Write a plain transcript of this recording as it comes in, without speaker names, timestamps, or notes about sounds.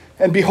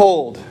And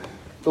behold,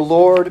 the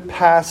Lord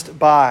passed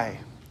by,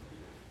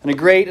 and a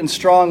great and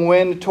strong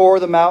wind tore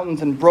the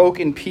mountains and broke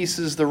in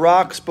pieces the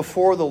rocks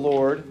before the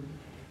Lord,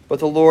 but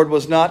the Lord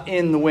was not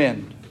in the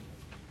wind.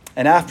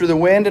 And after the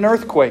wind, an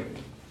earthquake,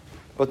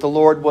 but the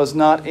Lord was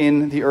not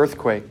in the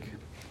earthquake.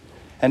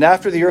 And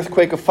after the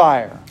earthquake, a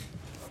fire,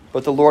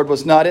 but the Lord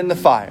was not in the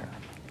fire.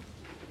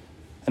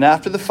 And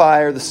after the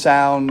fire, the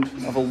sound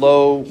of a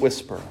low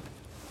whisper.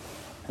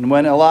 And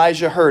when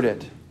Elijah heard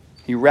it,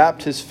 he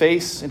wrapped his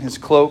face in his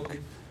cloak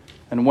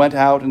and went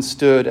out and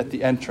stood at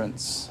the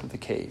entrance of the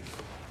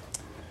cave.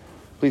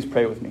 Please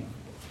pray with me.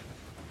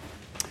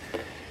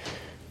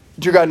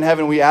 Dear God in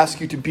heaven, we ask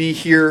you to be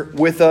here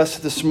with us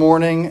this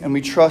morning, and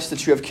we trust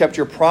that you have kept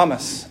your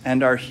promise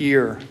and are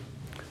here.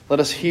 Let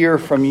us hear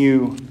from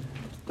you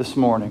this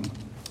morning.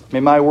 May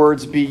my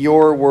words be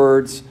your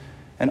words,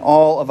 and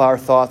all of our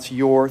thoughts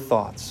your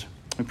thoughts.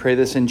 We pray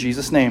this in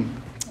Jesus'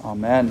 name.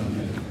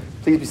 Amen.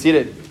 Please be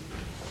seated.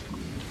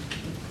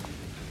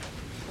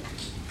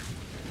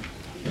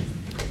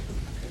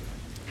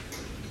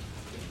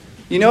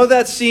 You know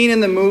that scene in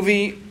the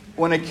movie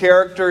when a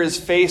character is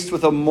faced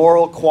with a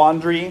moral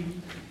quandary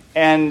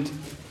and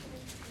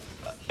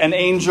an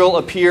angel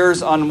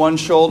appears on one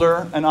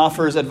shoulder and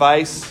offers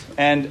advice,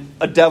 and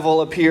a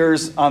devil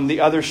appears on the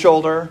other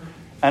shoulder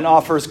and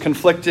offers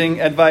conflicting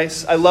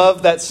advice? I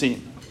love that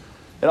scene.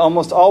 It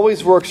almost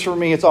always works for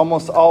me. It's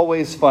almost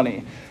always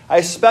funny. I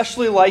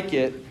especially like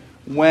it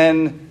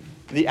when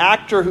the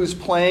actor who's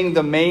playing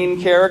the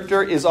main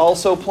character is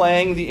also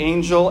playing the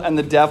angel and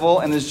the devil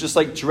and is just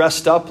like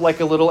dressed up like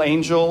a little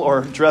angel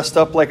or dressed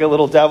up like a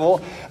little devil.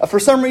 For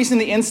some reason,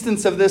 the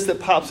instance of this that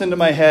pops into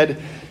my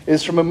head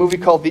is from a movie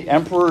called The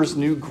Emperor's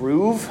New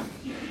Groove.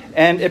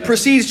 And it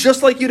proceeds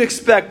just like you'd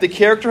expect. The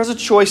character has a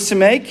choice to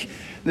make.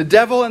 The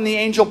devil and the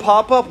angel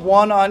pop up,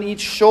 one on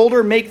each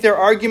shoulder, make their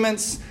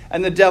arguments,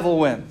 and the devil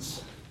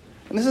wins.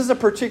 And this is a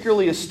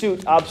particularly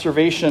astute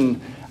observation,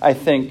 I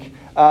think,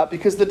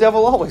 because the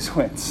devil always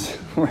wins,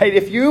 right?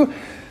 If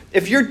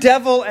your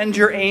devil and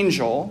your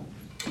angel,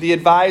 the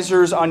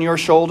advisors on your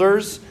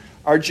shoulders,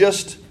 are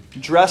just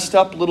dressed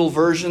up little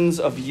versions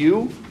of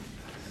you,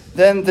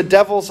 then the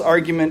devil's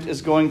argument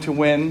is going to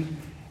win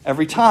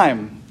every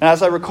time. And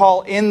as I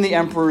recall in The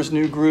Emperor's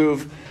New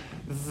Groove,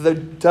 the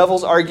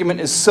devil's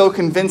argument is so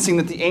convincing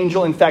that the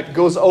angel, in fact,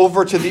 goes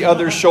over to the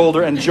other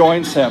shoulder and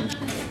joins him.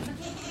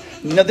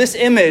 Now, this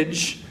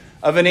image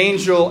of an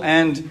angel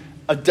and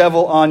a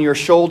devil on your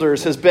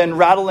shoulders has been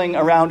rattling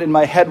around in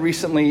my head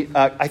recently.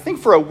 I think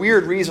for a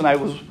weird reason. I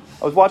was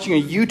watching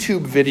a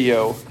YouTube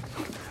video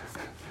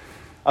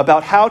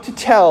about how to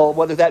tell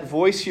whether that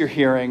voice you're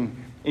hearing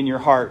in your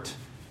heart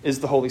is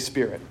the Holy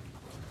Spirit.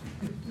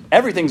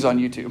 Everything's on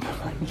YouTube.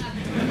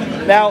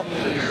 Now,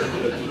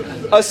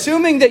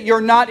 assuming that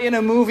you're not in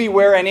a movie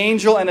where an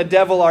angel and a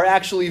devil are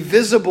actually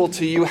visible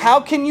to you,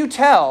 how can you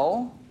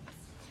tell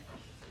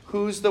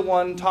who's the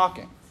one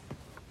talking?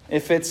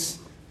 If it's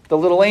the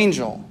little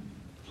angel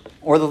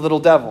or the little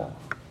devil,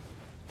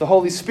 the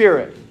Holy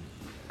Spirit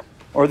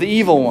or the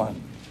evil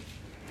one.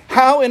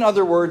 How, in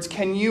other words,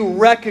 can you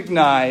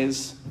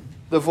recognize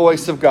the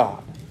voice of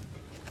God?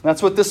 And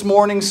that's what this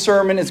morning's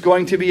sermon is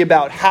going to be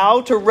about,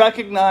 how to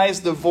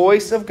recognize the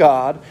voice of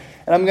God.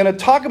 And I'm going to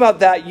talk about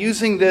that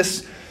using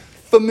this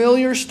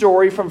familiar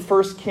story from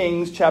 1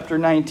 Kings chapter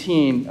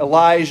 19,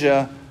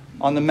 Elijah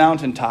on the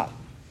mountaintop.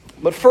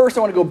 But first, I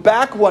want to go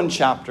back one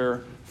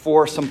chapter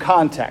for some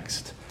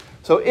context.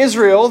 So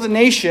Israel, the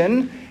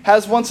nation,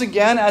 has once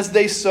again, as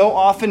they so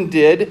often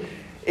did,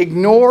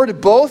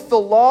 ignored both the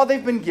law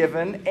they've been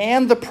given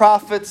and the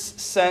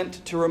prophets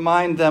sent to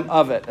remind them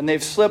of it. And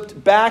they've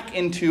slipped back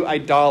into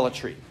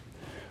idolatry,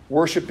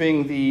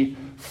 worshiping the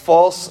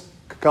false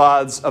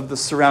gods of the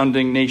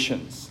surrounding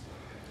nations.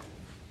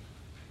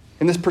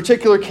 In this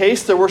particular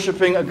case, they're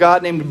worshiping a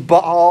god named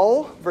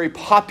Baal, very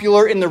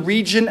popular in the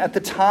region at the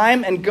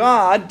time, and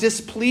God,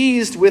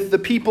 displeased with the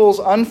people's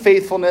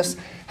unfaithfulness,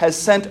 has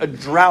sent a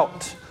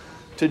drought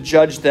to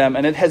judge them.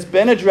 And it has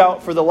been a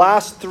drought for the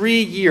last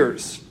 3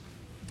 years.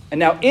 And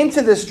now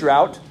into this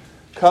drought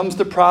comes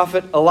the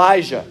prophet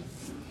Elijah,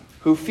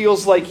 who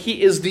feels like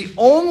he is the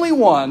only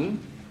one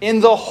in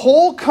the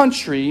whole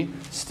country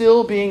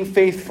still being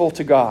faithful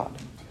to God.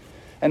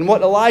 And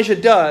what Elijah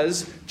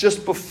does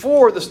just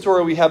before the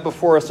story we have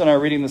before us in our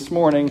reading this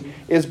morning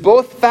is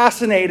both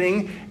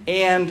fascinating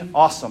and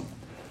awesome.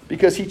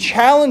 Because he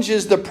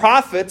challenges the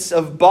prophets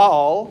of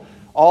Baal,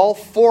 all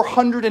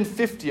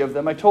 450 of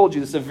them. I told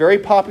you, this is a very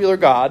popular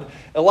god.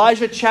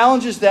 Elijah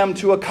challenges them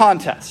to a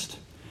contest.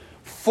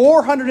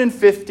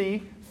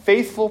 450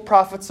 faithful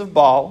prophets of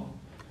Baal,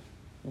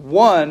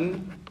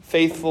 one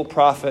faithful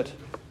prophet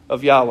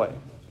of Yahweh.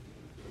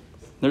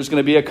 There's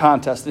going to be a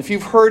contest. And if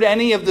you've heard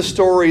any of the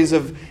stories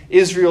of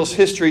Israel's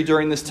history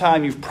during this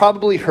time, you've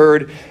probably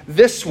heard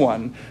this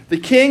one. The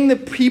king, the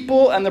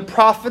people, and the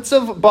prophets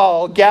of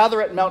Baal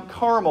gather at Mount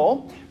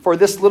Carmel for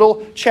this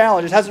little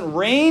challenge. It hasn't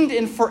rained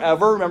in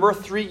forever. Remember, a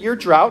 3-year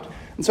drought.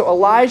 And so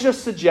Elijah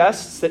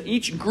suggests that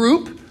each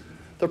group,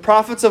 the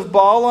prophets of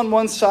Baal on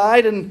one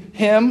side and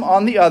him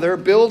on the other,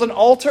 build an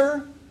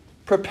altar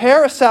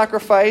Prepare a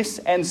sacrifice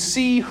and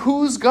see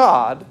whose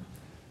God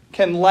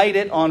can light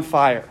it on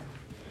fire.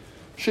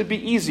 Should be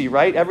easy,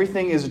 right?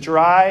 Everything is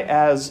dry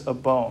as a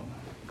bone.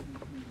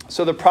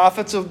 So the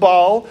prophets of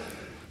Baal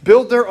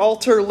build their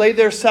altar, lay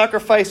their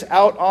sacrifice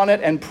out on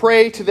it, and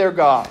pray to their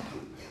God.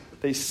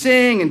 They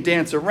sing and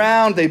dance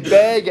around, they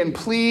beg and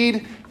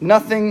plead.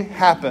 Nothing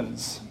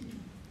happens.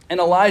 And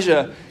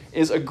Elijah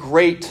is a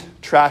great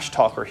trash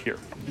talker here.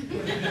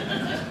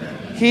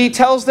 He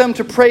tells them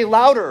to pray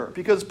louder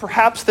because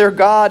perhaps their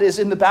God is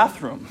in the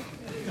bathroom.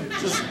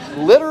 This is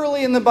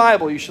literally in the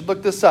Bible. You should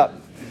look this up.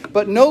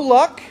 But no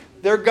luck.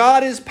 Their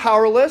God is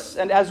powerless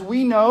and, as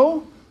we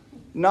know,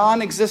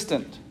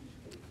 non-existent.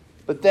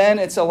 But then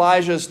it's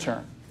Elijah's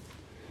turn.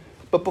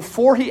 But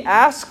before he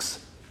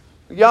asks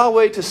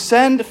Yahweh to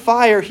send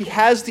fire, he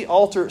has the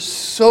altar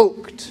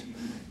soaked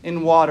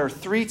in water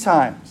 3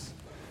 times.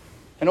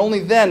 And only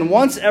then,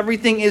 once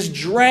everything is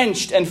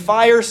drenched and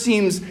fire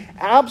seems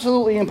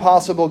absolutely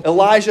impossible,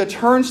 Elijah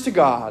turns to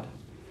God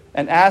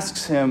and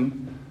asks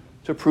him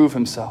to prove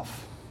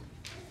himself.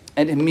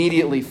 And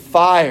immediately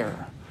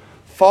fire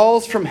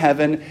falls from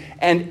heaven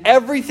and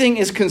everything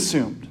is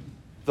consumed.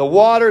 The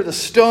water, the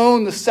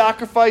stone, the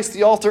sacrifice,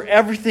 the altar,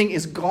 everything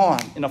is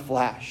gone in a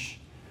flash,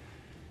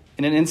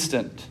 in an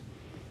instant.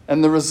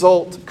 And the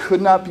result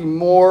could not be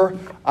more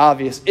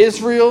obvious.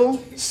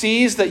 Israel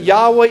sees that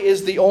Yahweh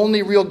is the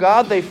only real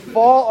God. They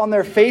fall on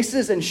their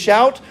faces and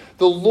shout,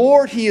 "The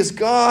Lord, He is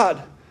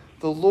God.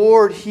 The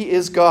Lord, He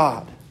is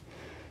God."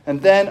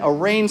 And then a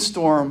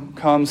rainstorm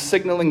comes,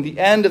 signaling the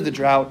end of the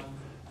drought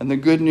and the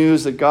good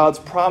news that God's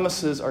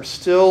promises are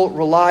still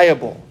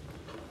reliable.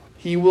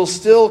 He will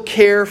still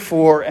care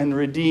for and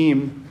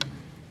redeem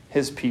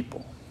His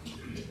people.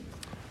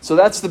 So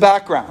that's the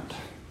background.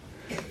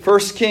 1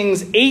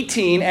 Kings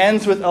 18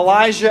 ends with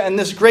Elijah and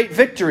this great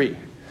victory.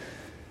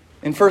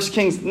 In 1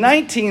 Kings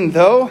 19,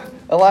 though,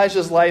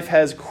 Elijah's life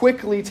has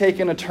quickly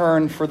taken a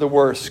turn for the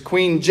worse.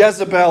 Queen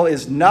Jezebel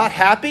is not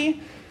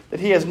happy that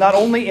he has not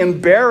only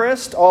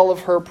embarrassed all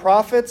of her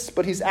prophets,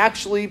 but he's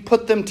actually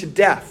put them to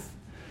death.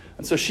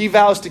 And so she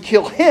vows to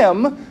kill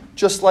him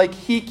just like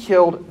he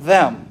killed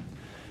them.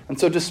 And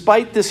so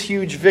despite this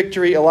huge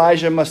victory,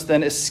 Elijah must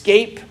then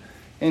escape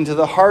into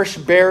the harsh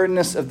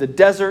barrenness of the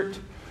desert,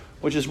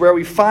 which is where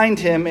we find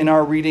him in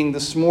our reading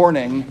this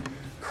morning,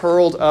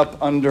 curled up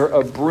under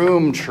a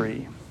broom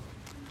tree.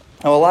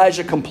 Now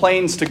Elijah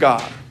complains to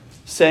God,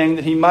 saying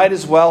that he might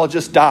as well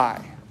just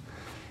die.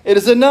 "It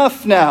is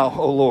enough now,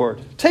 O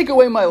Lord. Take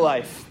away my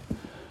life,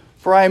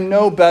 for I am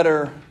no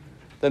better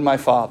than my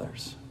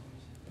fathers."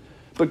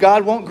 But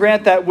God won't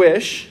grant that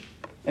wish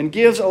and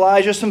gives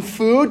Elijah some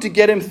food to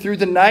get him through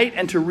the night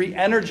and to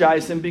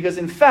re-energize him, because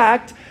in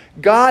fact,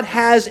 God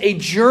has a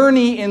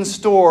journey in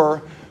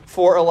store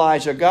for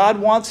Elijah. God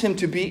wants him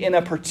to be in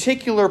a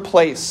particular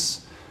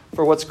place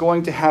for what's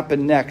going to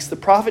happen next. The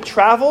prophet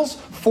travels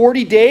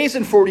 40 days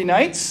and 40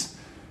 nights,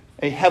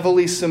 a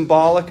heavily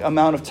symbolic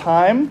amount of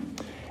time,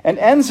 and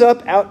ends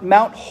up at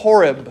Mount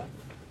Horeb,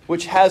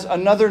 which has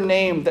another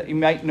name that you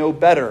might know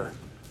better,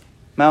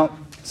 Mount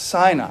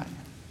Sinai.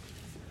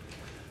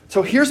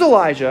 So here's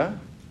Elijah,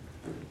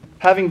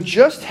 having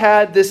just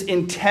had this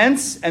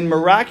intense and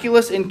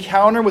miraculous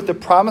encounter with the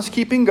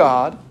promise-keeping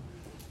God,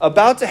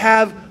 about to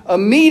have a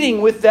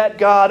meeting with that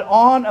God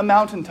on a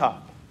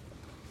mountaintop.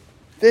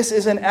 This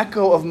is an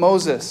echo of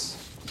Moses,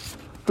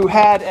 who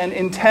had an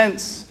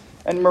intense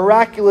and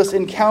miraculous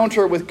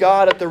encounter with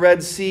God at the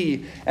Red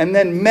Sea, and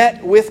then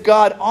met with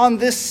God on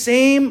this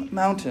same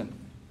mountain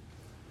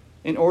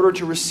in order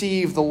to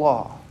receive the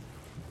law.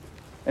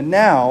 And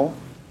now,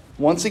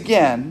 once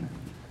again,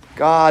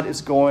 God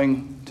is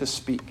going to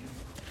speak.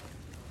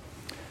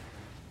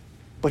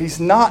 But he's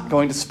not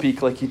going to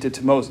speak like he did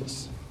to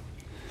Moses.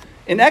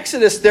 In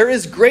Exodus, there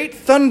is great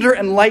thunder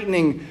and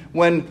lightning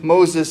when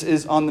Moses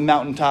is on the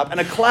mountaintop, and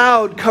a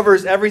cloud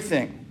covers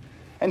everything.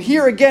 And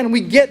here again,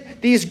 we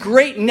get these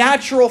great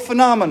natural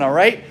phenomena,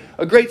 right?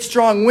 A great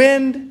strong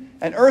wind,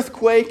 an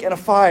earthquake, and a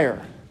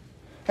fire.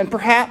 And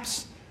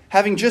perhaps,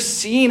 having just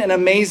seen an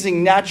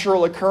amazing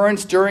natural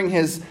occurrence during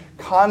his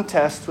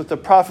contest with the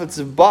prophets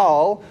of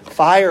Baal,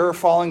 fire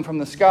falling from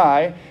the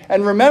sky,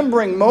 and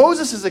remembering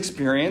Moses'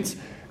 experience,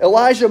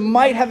 Elijah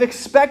might have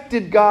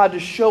expected God to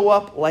show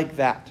up like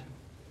that.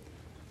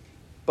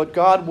 But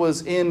God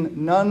was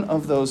in none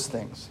of those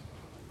things.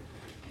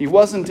 He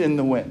wasn't in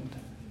the wind,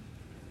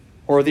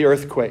 or the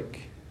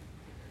earthquake,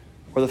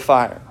 or the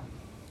fire.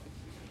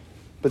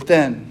 But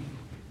then,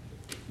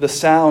 the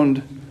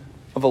sound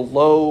of a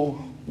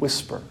low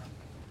whisper.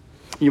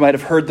 You might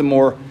have heard the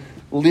more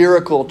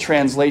lyrical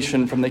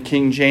translation from the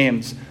King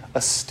James,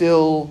 a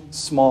still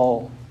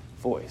small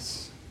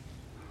voice.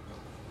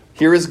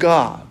 Here is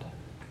God,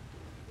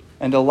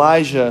 and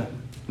Elijah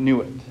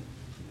knew it.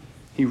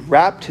 He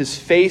wrapped his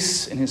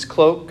face in his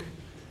cloak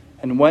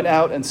and went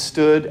out and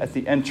stood at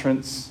the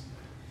entrance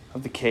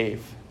of the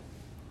cave.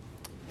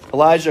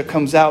 Elijah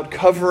comes out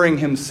covering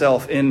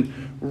himself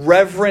in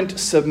reverent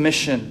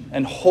submission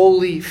and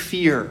holy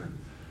fear,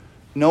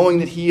 knowing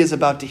that he is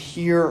about to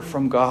hear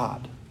from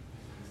God.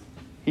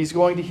 He's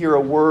going to hear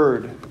a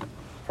word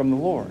from the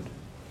Lord.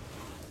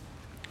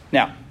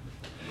 Now,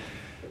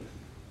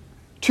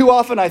 too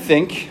often I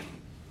think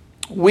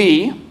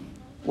we,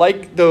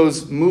 like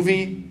those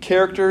movie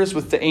characters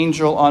with the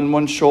angel on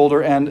one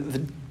shoulder and the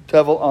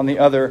devil on the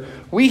other,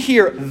 we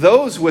hear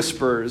those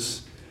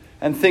whispers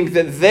and think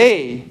that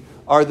they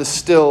are the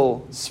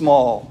still,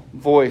 small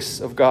voice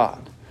of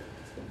God.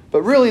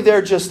 But really,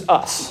 they're just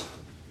us,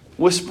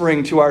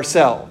 whispering to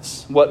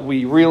ourselves what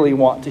we really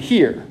want to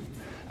hear.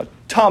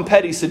 Tom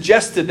Petty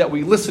suggested that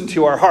we listen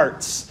to our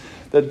hearts,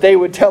 that they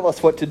would tell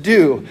us what to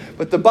do.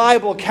 But the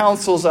Bible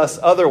counsels us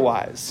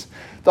otherwise.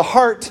 The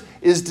heart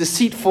is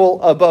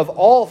deceitful above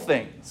all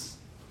things,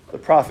 the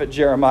prophet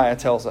Jeremiah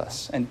tells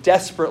us, and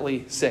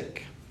desperately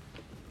sick.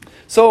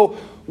 So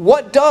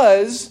what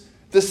does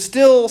the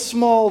still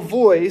small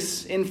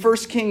voice in 1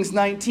 Kings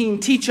 19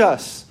 teach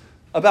us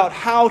about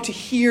how to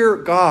hear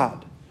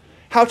God,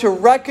 how to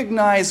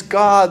recognize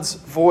God's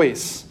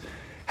voice,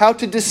 how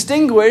to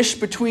distinguish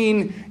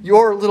between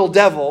your little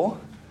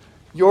devil,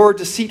 your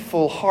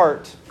deceitful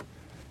heart,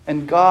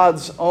 and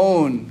God's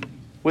own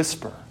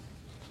whisper?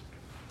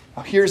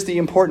 Now, here's the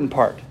important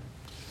part.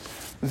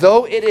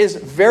 Though it is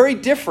very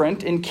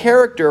different in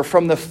character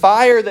from the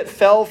fire that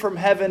fell from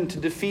heaven to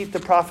defeat the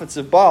prophets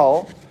of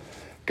Baal,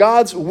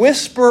 God's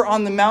whisper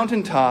on the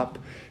mountaintop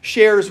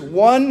shares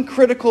one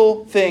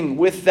critical thing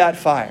with that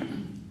fire.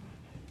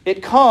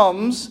 It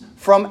comes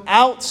from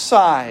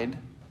outside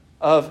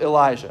of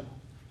Elijah.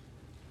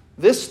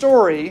 This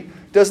story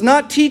does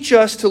not teach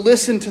us to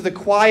listen to the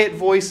quiet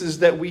voices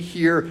that we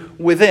hear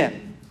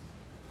within,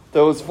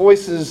 those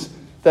voices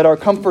that are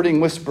comforting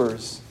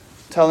whispers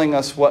telling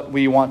us what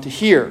we want to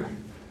hear.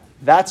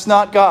 That's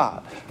not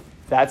God.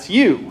 That's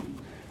you,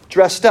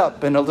 dressed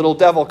up in a little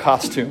devil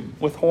costume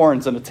with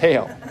horns and a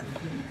tail.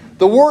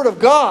 The Word of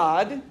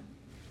God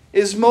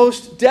is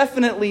most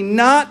definitely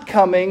not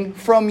coming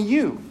from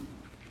you.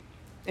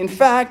 In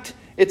fact,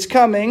 it's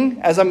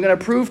coming, as I'm going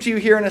to prove to you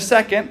here in a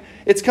second,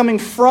 it's coming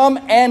from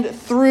and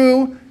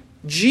through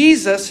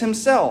Jesus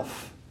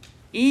himself,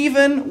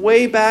 even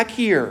way back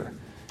here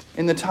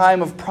in the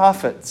time of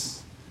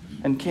prophets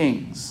and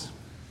kings.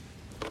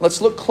 Let's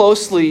look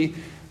closely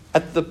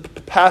at the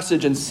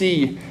passage and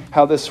see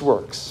how this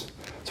works.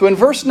 So in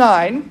verse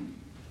 9,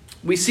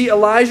 we see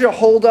Elijah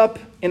holed up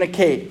in a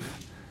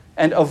cave,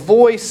 and a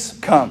voice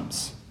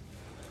comes.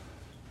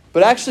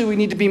 But actually, we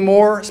need to be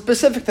more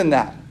specific than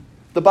that.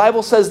 The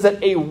Bible says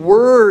that a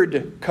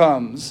word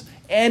comes,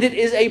 and it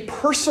is a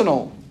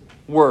personal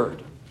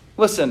word.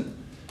 Listen.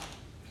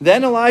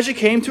 Then Elijah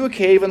came to a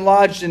cave and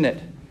lodged in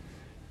it.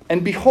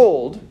 And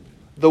behold,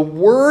 the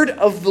word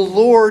of the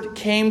Lord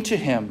came to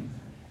him,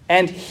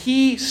 and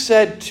he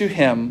said to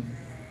him,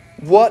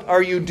 "What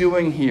are you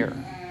doing here,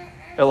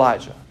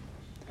 Elijah?"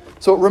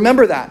 So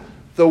remember that.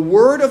 The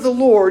word of the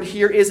Lord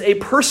here is a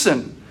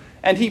person,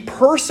 and he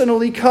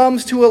personally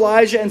comes to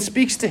Elijah and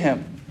speaks to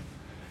him.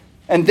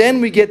 And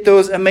then we get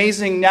those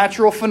amazing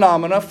natural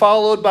phenomena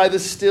followed by the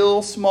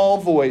still small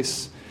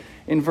voice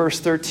in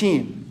verse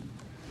 13.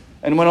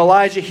 And when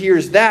Elijah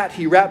hears that,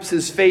 he wraps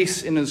his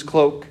face in his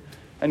cloak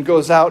and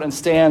goes out and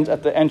stands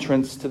at the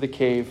entrance to the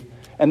cave.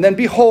 And then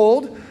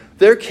behold,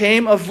 there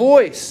came a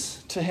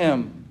voice to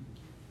him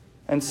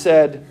and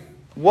said,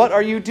 "What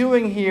are you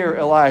doing here,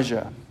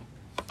 Elijah?"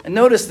 And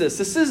notice this.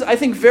 This is, I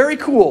think, very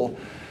cool.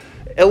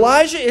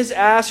 Elijah is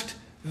asked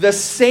the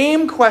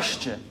same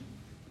question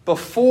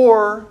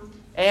before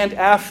and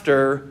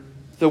after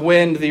the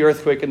wind, the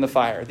earthquake, and the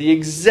fire. The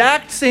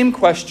exact same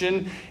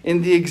question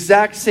in the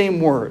exact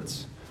same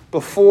words,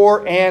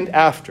 before and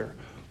after.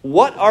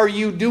 "What are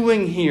you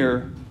doing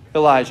here,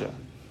 Elijah?"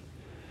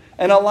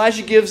 And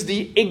Elijah gives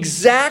the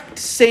exact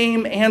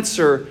same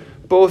answer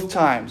both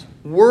times,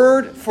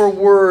 word for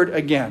word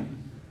again.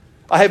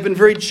 "I have been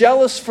very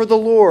jealous for the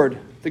Lord,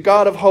 the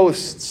God of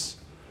hosts.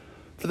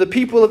 For the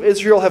people of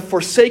Israel have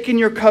forsaken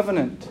your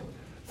covenant,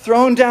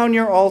 thrown down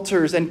your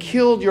altars, and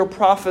killed your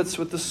prophets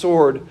with the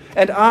sword.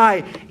 And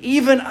I,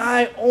 even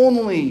I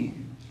only,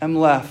 am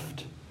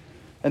left.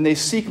 And they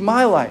seek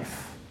my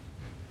life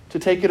to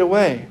take it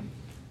away."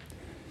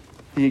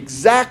 The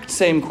exact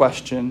same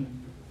question,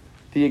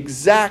 the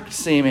exact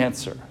same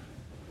answer.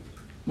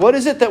 What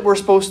is it that we're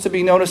supposed to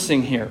be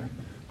noticing here?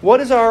 What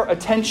is our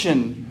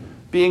attention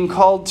being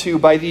called to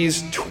by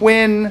these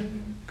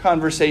twin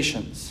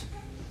conversations?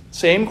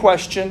 Same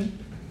question,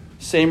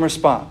 same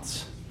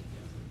response.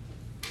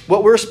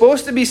 What we're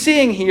supposed to be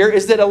seeing here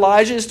is that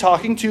Elijah is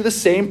talking to the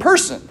same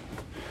person.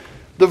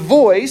 The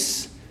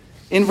voice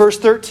in verse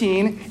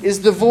 13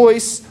 is the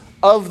voice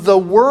of the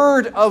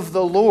word of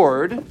the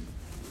Lord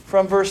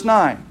from verse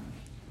 9.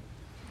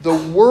 The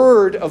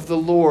word of the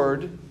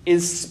Lord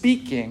is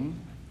speaking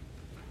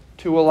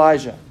to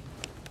Elijah.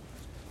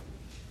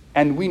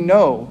 And we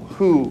know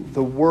who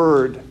the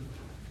word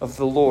of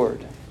the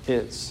Lord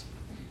is.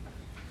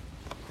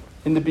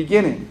 In the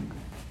beginning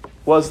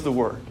was the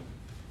Word,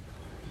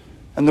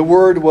 and the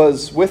Word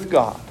was with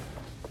God,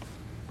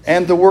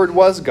 and the Word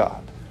was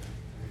God.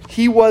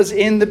 He was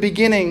in the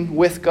beginning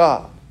with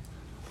God.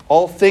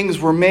 All things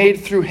were made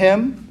through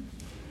him,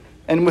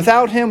 and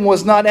without him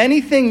was not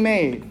anything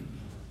made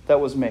that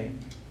was made.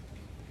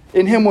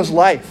 In him was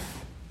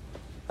life,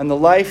 and the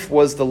life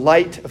was the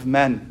light of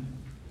men.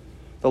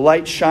 The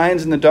light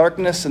shines in the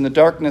darkness, and the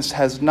darkness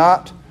has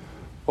not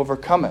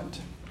overcome it.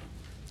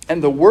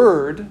 And the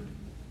Word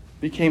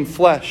became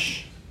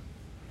flesh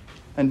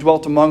and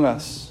dwelt among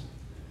us.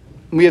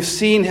 And we have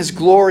seen his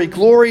glory,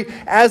 glory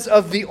as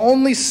of the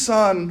only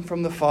Son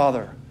from the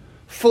Father,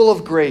 full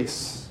of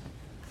grace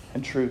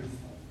and truth.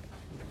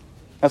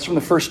 That's from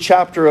the first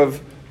chapter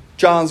of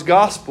John's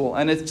Gospel,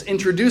 and it's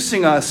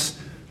introducing us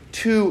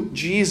to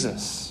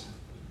Jesus.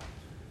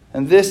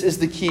 And this is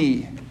the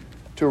key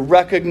to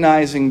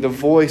recognizing the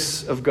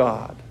voice of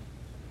God.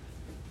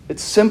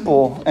 It's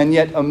simple and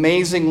yet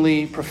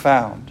amazingly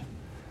profound.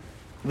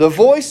 The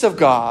voice of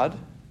God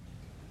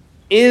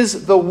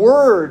is the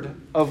Word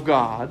of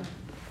God,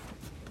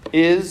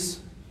 is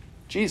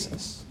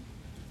Jesus.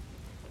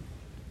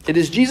 It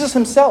is Jesus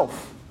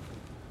himself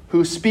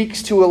who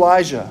speaks to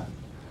Elijah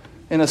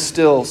in a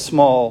still,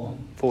 small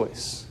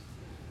voice.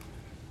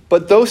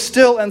 But though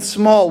still and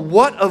small,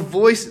 what a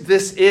voice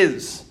this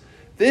is.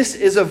 This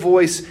is a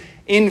voice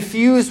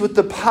infused with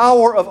the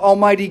power of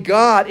Almighty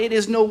God. It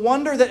is no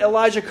wonder that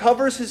Elijah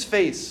covers his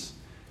face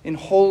in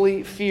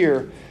holy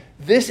fear.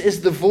 This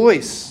is the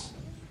voice,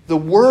 the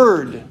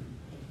Word,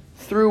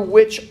 through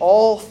which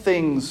all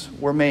things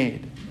were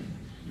made.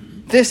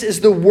 This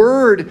is the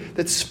Word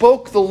that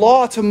spoke the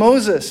law to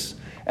Moses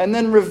and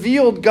then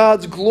revealed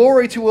God's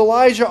glory to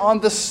Elijah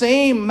on the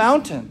same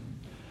mountain.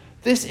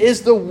 This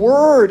is the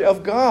Word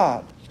of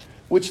God,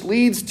 which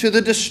leads to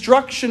the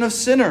destruction of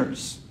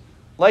sinners,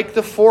 like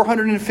the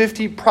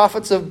 450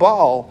 prophets of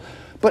Baal.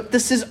 But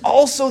this is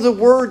also the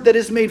Word that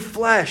is made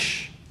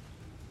flesh,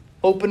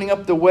 opening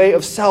up the way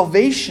of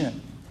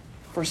salvation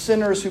for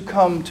sinners who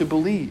come to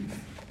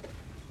believe.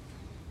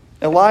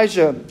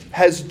 Elijah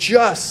has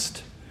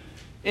just,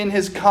 in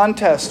his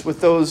contest with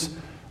those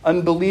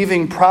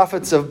unbelieving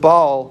prophets of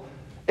Baal,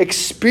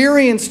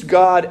 experienced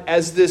God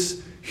as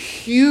this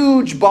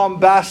huge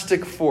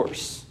bombastic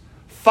force,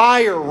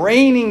 fire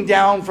raining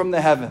down from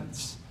the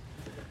heavens.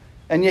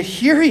 And yet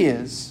here he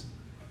is,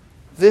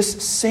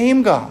 this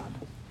same God,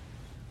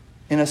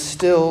 in a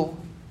still,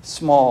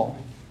 small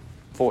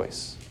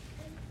voice.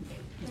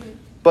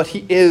 But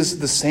he is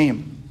the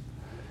same.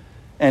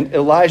 And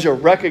Elijah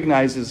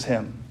recognizes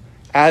him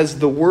as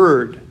the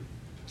Word.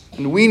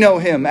 And we know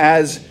him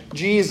as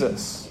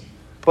Jesus.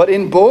 But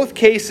in both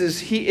cases,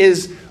 he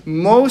is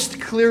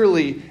most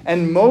clearly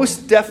and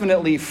most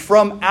definitely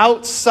from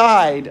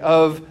outside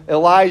of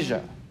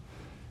Elijah.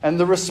 And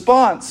the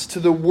response to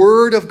the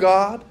Word of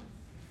God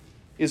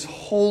is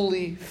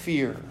holy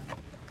fear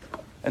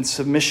and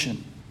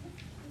submission.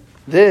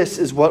 This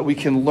is what we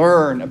can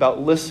learn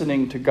about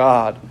listening to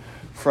God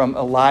from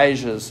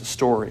Elijah's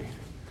story.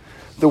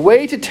 The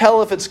way to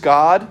tell if it's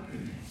God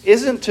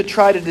isn't to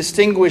try to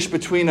distinguish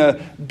between a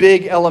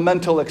big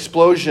elemental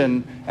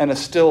explosion and a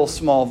still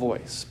small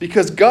voice,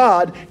 because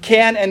God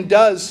can and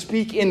does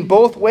speak in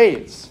both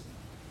ways.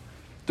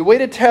 The way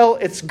to tell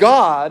it's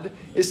God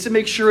is to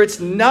make sure it's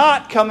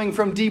not coming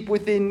from deep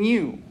within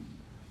you,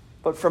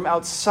 but from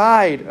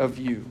outside of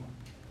you.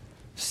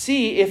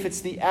 See if it's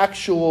the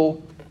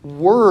actual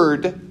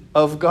Word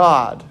of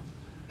God.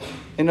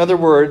 In other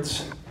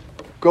words,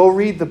 go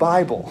read the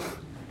Bible.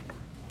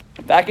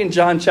 Back in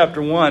John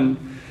chapter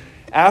 1,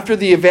 after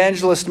the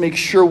evangelist makes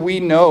sure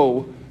we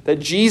know that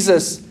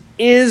Jesus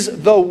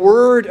is the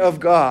Word of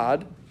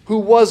God, who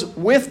was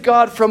with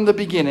God from the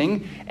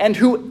beginning, and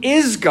who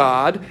is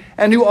God,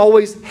 and who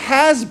always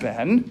has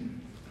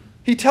been,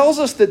 he tells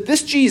us that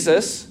this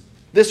Jesus,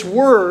 this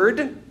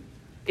Word,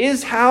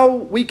 is how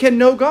we can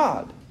know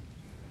God.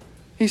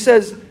 He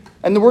says,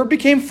 and the Word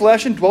became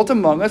flesh and dwelt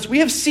among us. We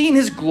have seen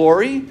his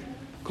glory,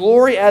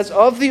 glory as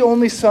of the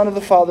only Son of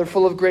the Father,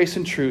 full of grace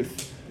and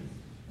truth.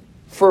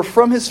 For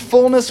from his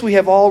fullness we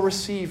have all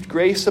received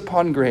grace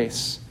upon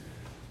grace.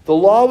 The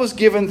law was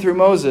given through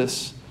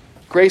Moses.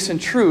 Grace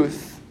and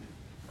truth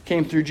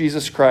came through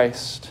Jesus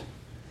Christ.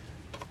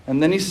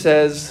 And then he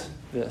says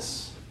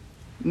this: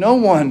 no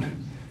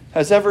one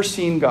has ever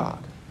seen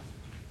God.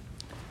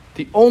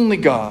 The only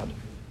God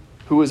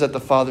who is at the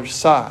Father's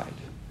side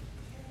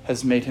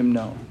has made him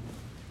known.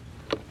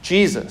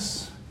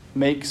 Jesus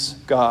makes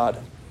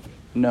God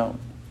known.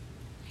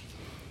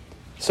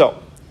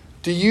 So,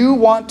 do you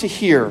want to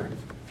hear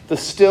the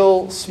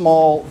still,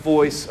 small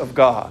voice of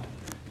God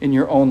in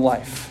your own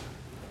life?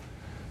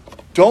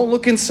 Don't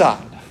look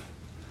inside.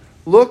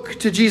 Look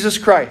to Jesus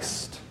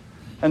Christ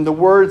and the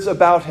words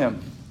about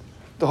him,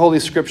 the Holy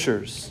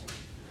Scriptures.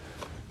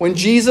 When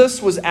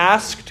Jesus was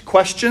asked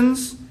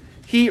questions,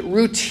 he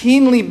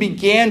routinely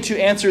began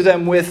to answer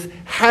them with,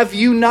 "Have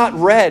you not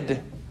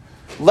read?"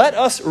 Let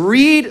us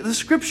read the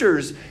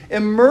Scriptures.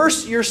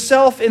 Immerse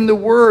yourself in the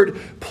Word.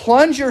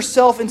 Plunge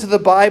yourself into the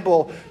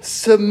Bible.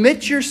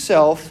 Submit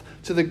yourself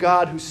to the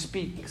God who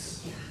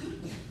speaks,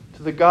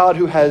 to the God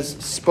who has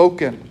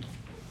spoken.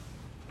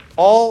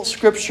 All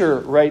Scripture,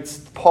 writes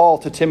Paul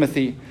to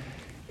Timothy,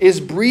 is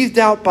breathed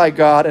out by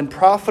God and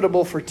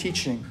profitable for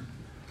teaching,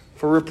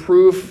 for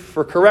reproof,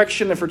 for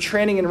correction, and for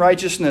training in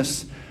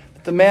righteousness,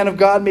 the man of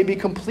God may be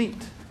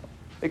complete,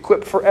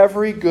 equipped for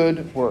every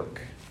good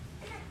work.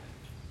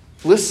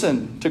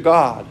 Listen to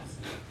God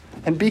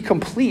and be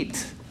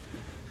complete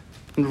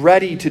and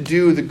ready to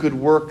do the good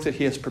work that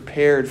he has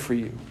prepared for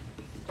you.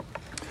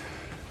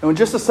 Now, in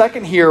just a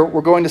second here,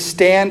 we're going to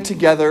stand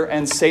together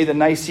and say the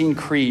Nicene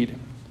Creed.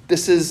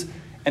 This is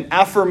an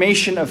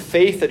affirmation of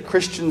faith that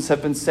Christians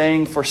have been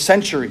saying for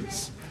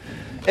centuries.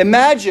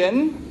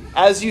 Imagine,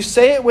 as you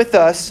say it with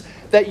us,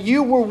 that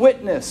you were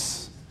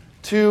witness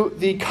to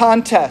the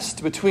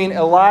contest between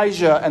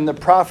Elijah and the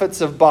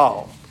prophets of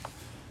Baal.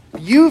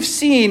 You've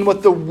seen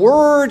what the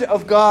Word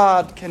of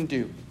God can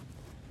do.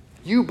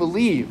 You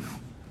believe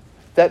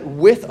that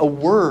with a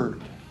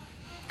word,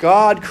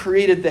 God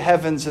created the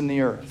heavens and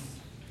the earth.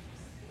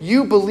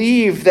 You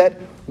believe that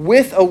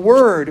with a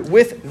word,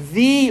 with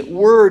the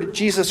Word,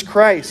 Jesus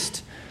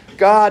Christ,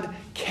 God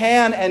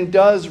can and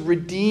does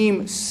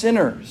redeem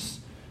sinners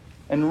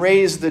and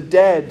raise the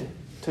dead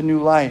to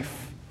new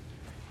life.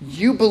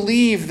 You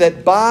believe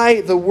that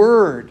by the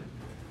Word,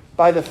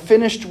 by the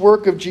finished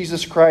work of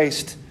Jesus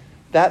Christ,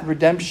 that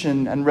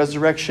redemption and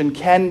resurrection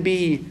can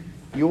be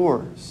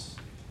yours.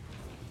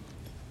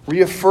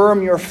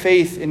 Reaffirm your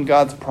faith in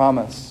God's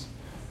promise,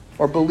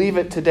 or believe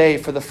it today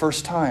for the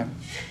first time.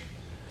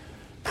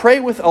 Pray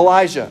with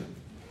Elijah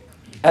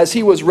as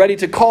he was ready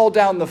to call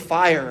down the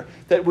fire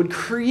that would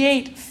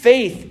create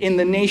faith in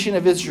the nation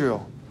of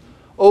Israel.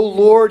 O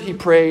Lord, he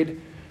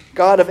prayed,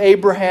 God of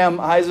Abraham,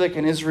 Isaac,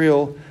 and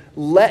Israel,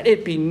 let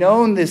it be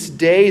known this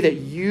day that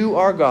you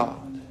are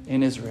God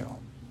in Israel,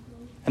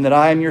 and that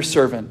I am your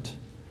servant,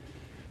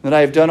 and that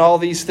I have done all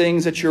these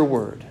things at your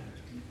word.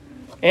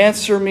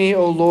 Answer me,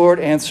 O Lord,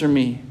 answer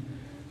me,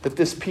 that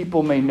this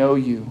people may know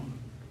you,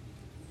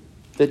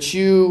 that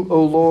you,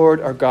 O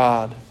Lord, are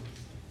God,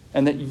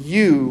 and that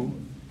you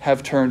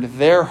have turned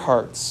their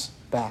hearts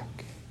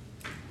back.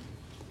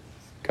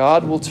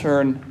 God will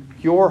turn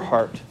your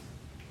heart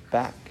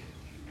back.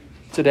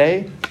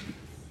 Today,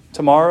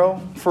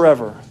 tomorrow,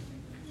 forever.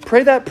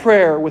 Pray that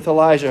prayer with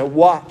Elijah.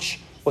 Watch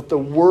what the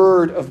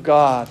Word of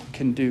God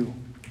can do.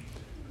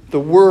 The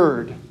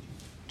Word,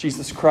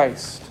 Jesus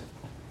Christ,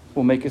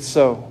 will make it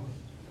so.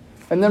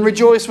 And then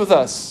rejoice with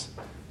us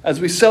as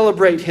we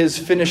celebrate his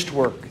finished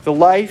work, the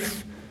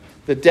life,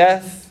 the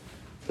death,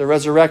 the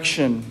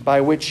resurrection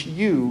by which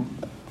you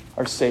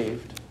are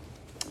saved.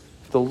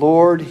 The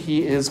Lord,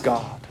 he is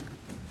God.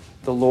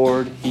 The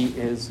Lord, he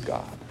is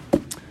God.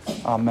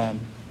 Amen.